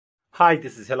Hi,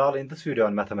 this is Hilal. In this video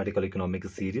on Mathematical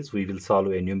Economics series, we will solve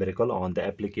a numerical on the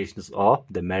applications of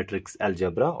the matrix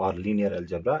algebra or linear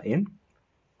algebra in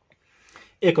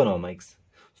economics.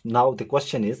 Now the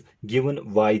question is,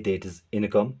 given y, that is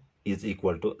income, is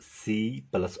equal to C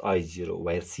plus I0,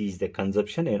 where C is the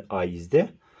consumption and I is the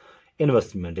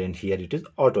investment, and here it is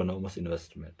autonomous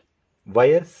investment.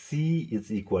 Where C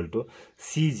is equal to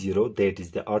C0, that is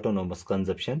the autonomous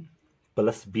consumption,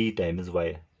 plus B times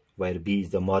Y, where B is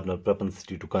the marginal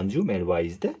propensity to consume and Y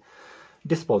is the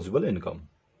disposable income.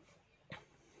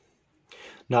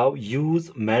 Now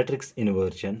use matrix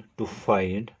inversion to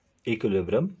find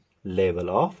equilibrium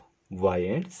level of Y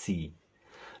and C.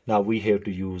 Now we have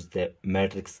to use the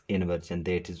matrix inversion,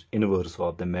 that is inverse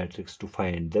of the matrix, to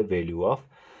find the value of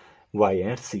Y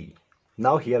and C.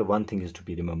 Now here one thing is to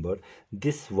be remembered: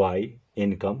 this Y,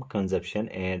 income, consumption,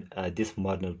 and this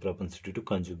marginal propensity to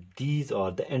consume, these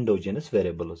are the endogenous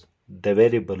variables, the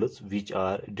variables which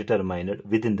are determined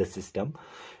within the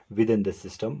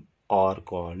system are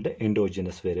called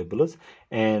endogenous variables,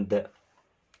 and the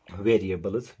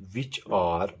variables which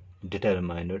are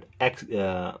determined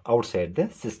outside the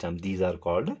system, these are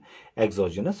called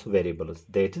exogenous variables.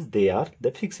 That is, they are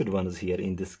the fixed ones here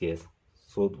in this case,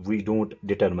 so we don't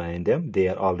determine them, they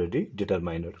are already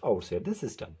determined outside the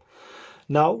system.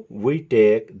 Now we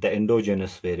take the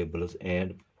endogenous variables,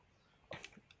 and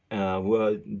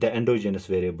the endogenous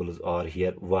variables are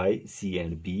here Y, C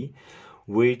and B.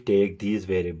 We take these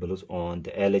variables on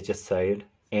the LHS side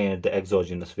and the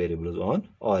exogenous variables on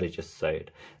RHS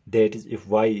side. That is, if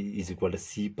Y is equal to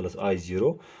C plus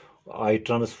I0, I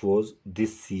transpose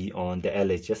this C on the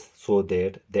LHS so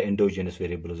that the endogenous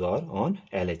variables are on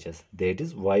LHS. That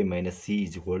is, Y minus C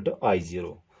is equal to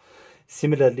I0.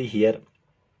 Similarly here,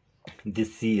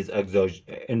 this C is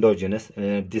endogenous,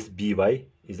 and this BY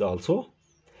is also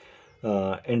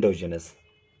endogenous.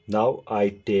 Now I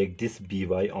take this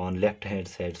BY on left hand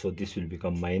side, so this will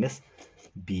become minus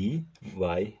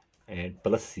BY and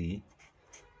plus C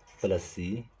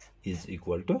is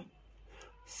equal to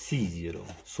C0.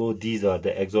 So these are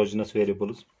the exogenous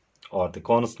variables or the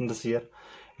constants here,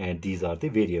 and these are the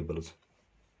variables.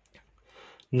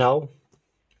 Now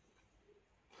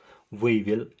we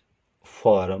will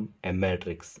form a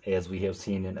matrix, as we have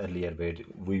seen in earlier video.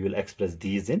 We will express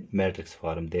these in matrix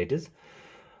form, that is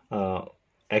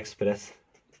express,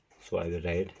 so I will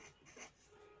write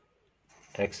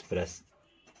express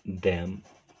them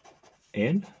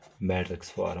in matrix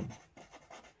form,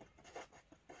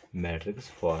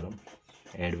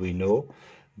 and we know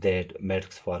that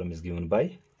matrix form is given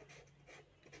by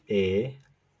A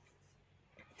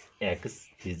x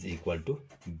is equal to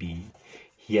B.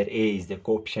 Here A is the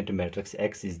coefficient matrix,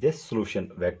 X is the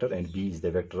solution vector, and B is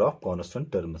the vector of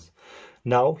constant terms.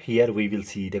 Now here we will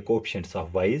see the coefficients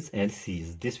of Y's and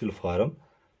C's. This will form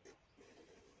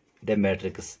the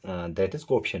matrix, that is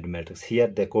coefficient matrix. Here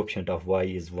the coefficient of Y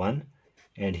is 1,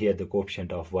 and here the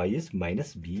coefficient of Y is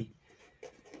minus B.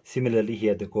 Similarly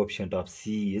here the coefficient of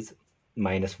C is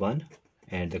minus 1,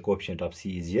 and the coefficient of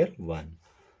C is here 1.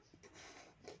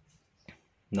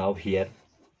 Now here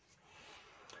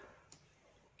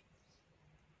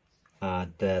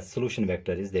the solution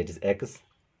vector is, that is X,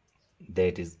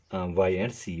 that is Y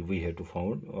and C. We have to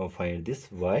find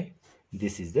this Y.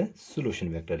 This is the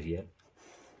solution vector here,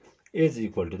 is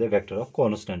equal to the vector of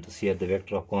constants. Here the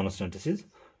vector of constants is,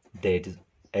 that is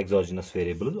exogenous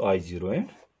variables I0 and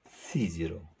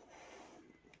C0.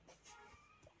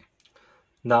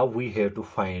 Now we have to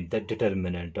find the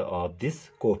determinant of this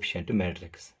coefficient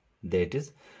matrix. That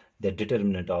is, the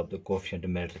determinant of the coefficient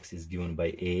matrix is given by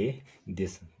A,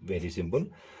 this very simple.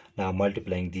 Now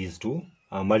multiplying these two,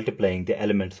 multiplying the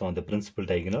elements on the principal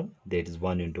diagonal, that is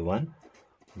 1 into 1,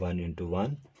 1 into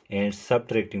 1, and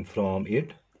subtracting from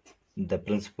it the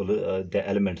principal the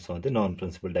elements on the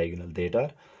non-principal diagonal, that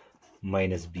are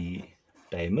minus B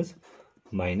times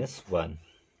minus 1.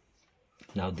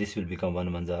 Now this will become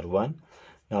 1 ones are 1.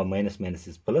 Now minus minus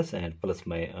is plus, and plus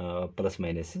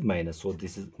minus is minus, so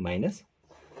this is minus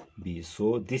B.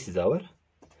 So this is our,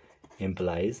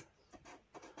 implies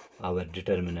our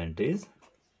determinant is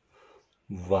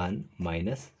 1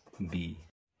 minus B.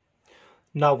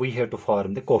 Now we have to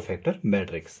form the cofactor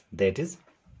matrix. That is,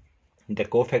 the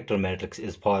cofactor matrix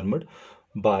is formed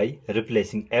by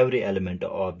replacing every element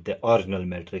of the original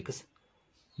matrix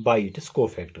by its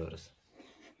cofactors.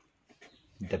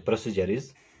 The procedure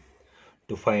is,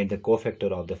 to find the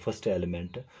cofactor of the first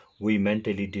element, we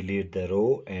mentally delete the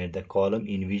row and the column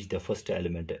in which the first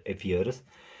element appears,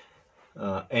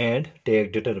 and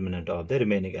take determinant of the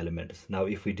remaining elements. Now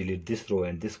if we delete this row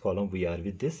and this column, we are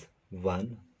with this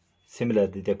 1,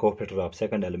 Similarly, the cofactor of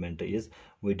second element is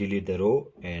we delete the row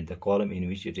and the column in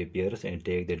which it appears and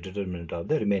take the determinant of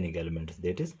the remaining elements,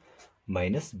 that is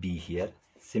minus b here.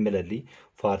 Similarly,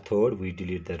 for third we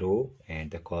delete the row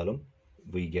and the column,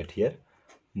 we get here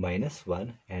minus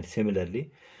 1, and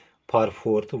similarly for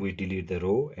fourth we delete the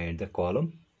row and the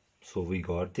column, so we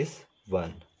got this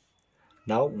 1.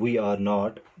 Now we are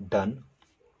not done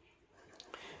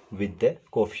with the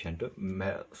cofactor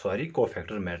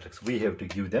matrix. We have to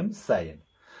give them sign.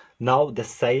 Now the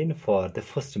sign for the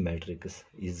first matrix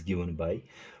is given by,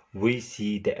 we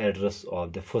see the address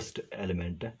of the first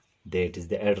element, that is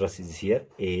the address is here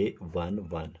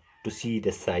A11. To see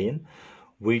the sign,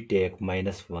 we take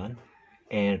minus 1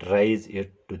 and raise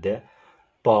it to the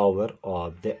power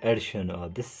of the addition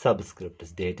of the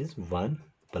subscripts, that is 1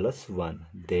 plus 1,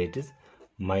 that is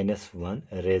minus 1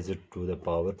 raised to the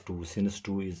power 2. Since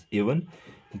 2 is even,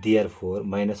 therefore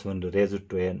minus 1 raised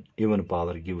to an even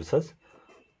power gives us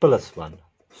plus 1.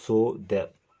 So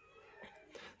the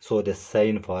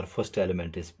sign for first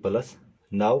element is plus.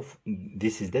 Now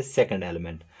this is the second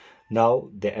element. Now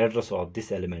the address of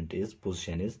this element is,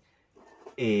 position is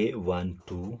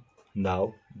A12.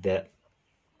 Now the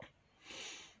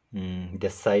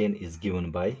sign is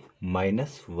given by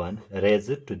minus 1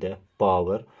 raised to the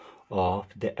power of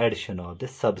the addition of the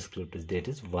subscripts, that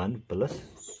is 1 plus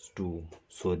 2.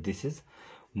 So this is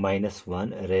minus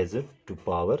 1 raised to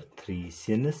power 3.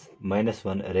 Since minus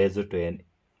 1 raised to an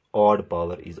odd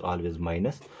power is always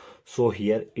minus, so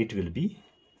here it will be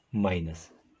minus.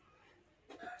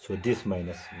 So this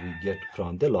minus we get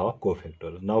from the law of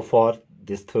cofactor. Now for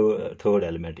this third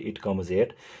element, it comes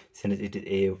at, since it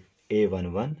is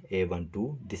A11,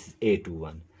 A12, this is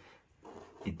A21.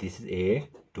 This is A21.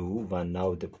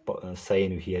 Now the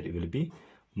sign here will be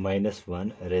minus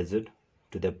 1 raised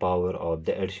to the power of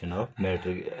the addition of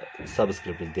matrix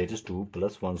subscripts, that is 2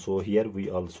 plus 1. So here we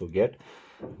also get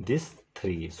this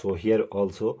 3. So here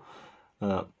also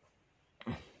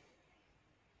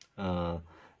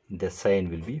the sign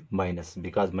will be minus,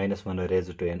 because minus 1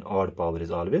 raised to an odd power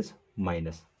is always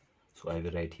minus. So I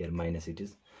will write here minus it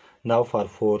is. Now for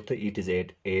fourth, it is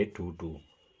at A22,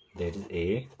 that is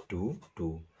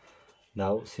A22.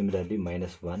 Now similarly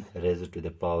minus 1 raised to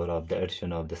the power of the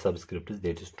addition of the subscripts,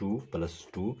 that is 2 plus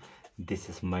 2. This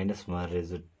is minus 1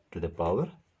 raised to the power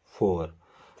 4.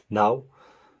 Now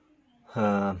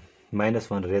minus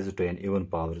 1 raised to an even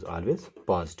power is always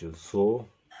positive. So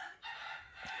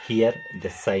here the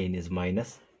sign is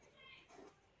minus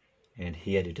and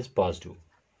here it is positive.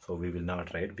 So we will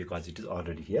not write because it is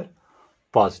already here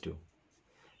positive.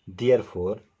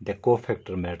 Therefore the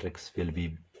cofactor matrix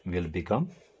will become,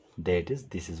 that is,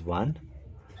 this is 1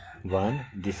 1,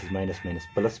 this is minus minus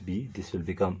plus b, this will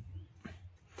become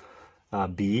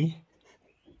b.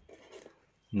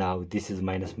 Now this is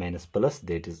minus minus plus,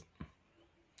 that is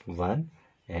 1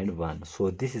 and 1.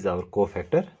 So this is our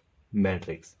cofactor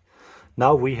matrix.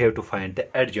 Now we have to find the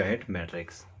adjoint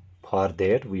matrix. For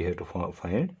that we have to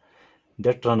find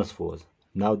the transpose.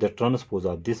 Now the transpose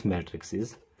of this matrix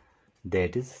is,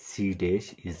 that is C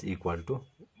dash is equal to,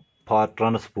 for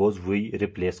transpose we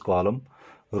replace column,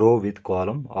 row with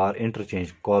column, or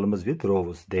interchange columns with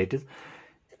rows. That is,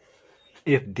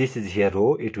 if this is here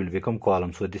row, it will become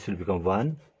column, so this will become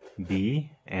 1 b,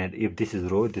 and if this is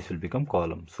row, this will become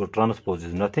column. So transpose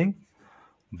is nothing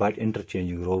but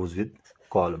interchanging rows with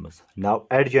columns. Now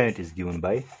adjoint is given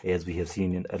by, as we have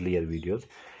seen in earlier videos,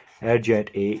 adjoint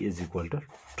A is equal to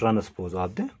transpose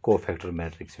of the cofactor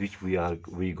matrix, which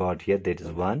we got here, that is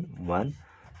 1 1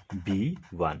 b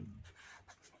 1.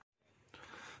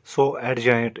 So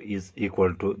adjoint is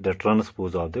equal to the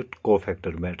transpose of the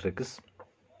cofactor matrix,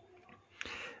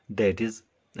 that is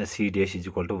C dash is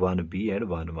equal to 1b and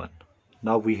 1 1.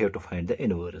 Now we have to find the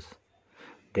inverse,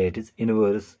 that is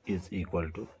inverse is equal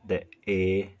to the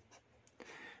A.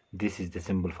 This is the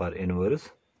symbol for inverse.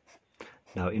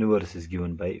 Now inverse is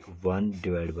given by 1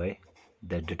 divided by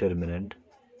the determinant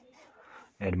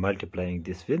and multiplying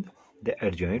this with the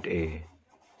adjoint A.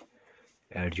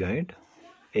 Adjoint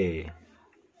A.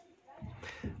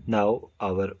 Now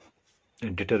our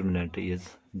determinant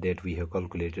is, that we have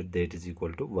calculated, that is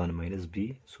equal to 1 minus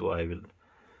b. So I will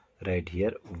write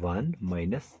here 1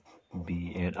 minus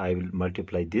b, and I will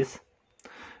multiply this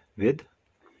with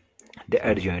the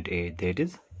adjoint A, that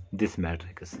is this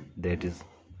matrix, that is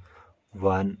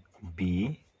 1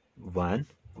 b 1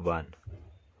 1.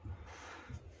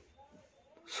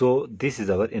 So this is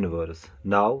our inverse.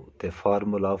 Now the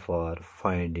formula for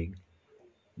finding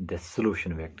the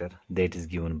solution vector, that is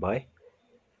given by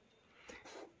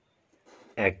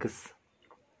x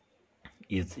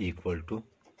is equal to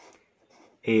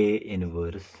A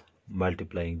inverse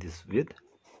multiplying this with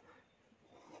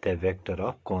the vector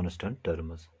of constant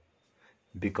terms,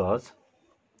 because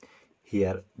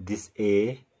here this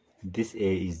A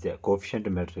is the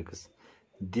coefficient matrix,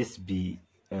 this B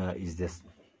is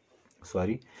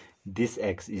this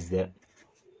X is the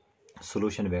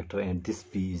solution vector, and this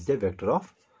B is the vector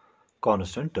of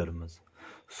constant terms.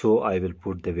 So I will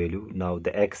put the value. Now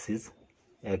the X is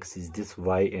this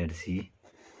Y and C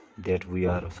that we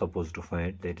are supposed to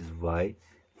find, that is Y,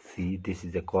 C. This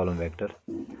is the column vector.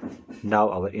 Now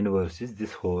our inverse is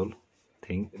this whole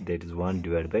thing, that is 1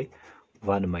 divided by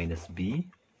 1 minus B,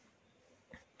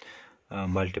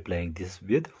 multiplying this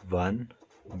with 1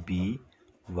 B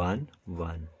 1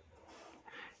 1,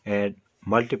 and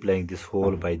multiplying this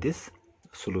whole by this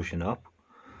solution of,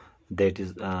 that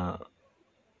is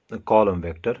the column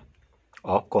vector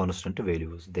of constant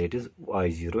values, that is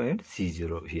I0 and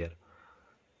C0 here,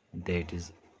 that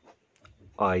is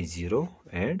I0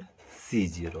 and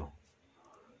C0.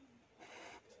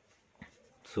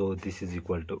 So this is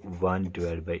equal to 1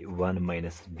 divided by 1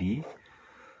 minus B.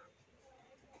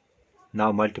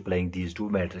 Now multiplying these two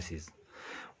matrices,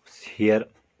 here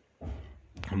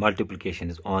multiplication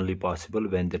is only possible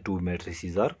when the two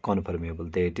matrices are conformable,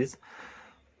 that is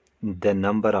the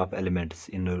number of elements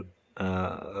in a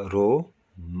row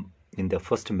in the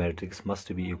first matrix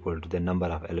must be equal to the number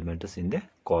of elements in the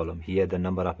column. Here the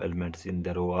number of elements in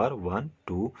the row are 1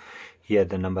 2, here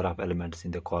the number of elements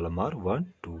in the column are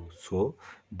 1 2. So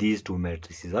these two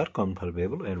matrices are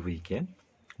conformable and we can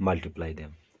multiply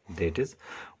them. That is,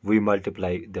 we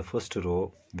multiply the first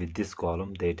row with this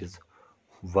column, that is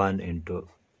 1 into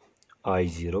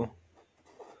I0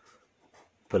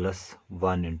 plus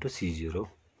 1 into C0,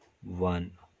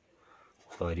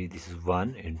 this is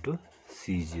 1 into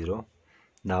C0.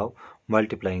 Now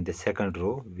multiplying the second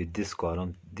row with this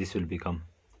column, this will become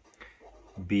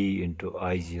B into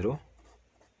I0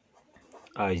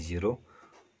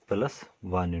 plus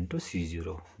 1 into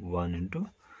C0, 1 into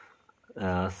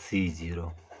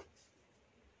C0.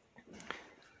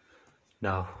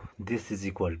 Now this is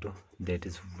equal to, that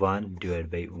is 1 divided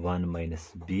by 1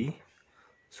 minus B.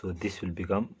 So this will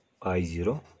become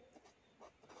I0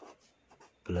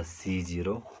 plus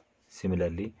C0.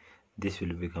 Similarly, this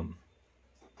will become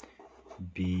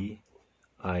B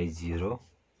I0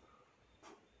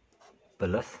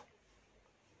 plus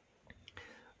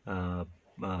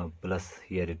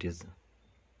here it is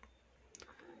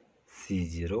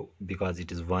C0, because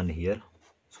it is 1 here,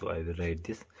 so I will write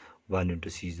this 1 into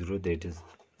C0, that is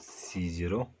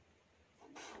C0.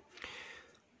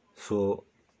 So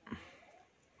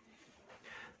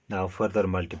now further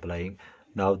multiplying,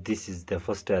 now this is the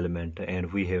first element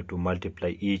and we have to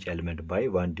multiply each element by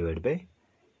 1 divided by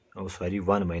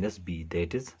 1 minus B,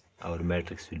 that is our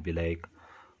matrix will be like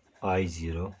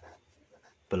I0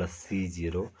 plus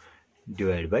C0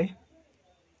 divided by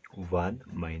 1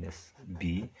 minus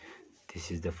B.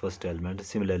 This is the first element.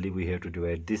 Similarly, we have to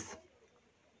divide this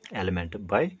element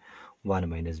by 1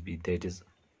 minus B, that is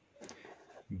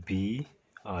B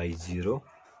I0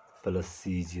 plus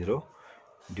C0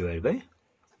 divided by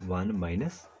 1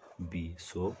 minus B.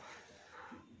 So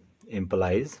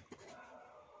implies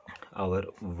our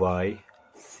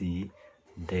YC,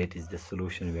 that is the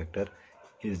solution vector,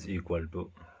 is equal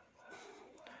to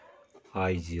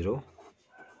I0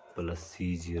 plus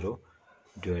C0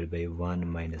 divided by 1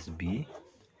 minus B,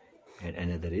 and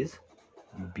another is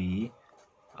B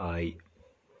I0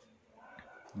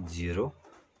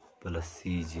 plus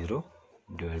C0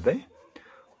 divided by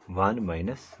 1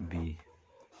 minus B,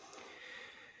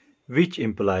 which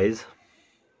implies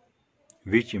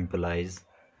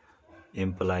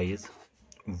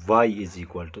Y is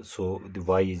equal to, so the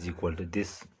Y is equal to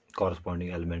this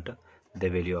corresponding element, the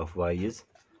value of Y is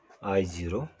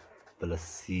I0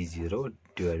 plus C0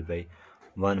 divided by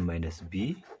 1 minus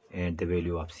B, and the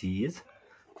value of C is,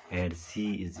 and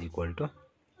C is equal to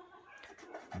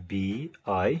B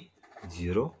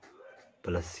I0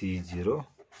 plus C0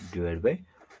 divided by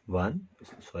 1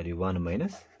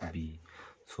 minus B.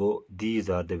 So these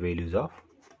are the values of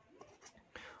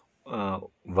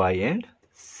Y and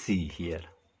C here.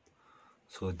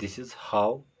 So this is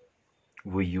how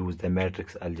we use the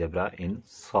matrix algebra in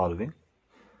solving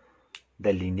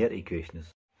the linear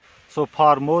equations. So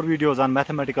for more videos on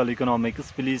mathematical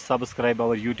economics, please subscribe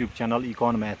our YouTube channel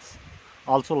Econ Maths.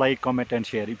 Also like, comment and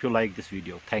share if you like this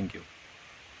video. Thank you.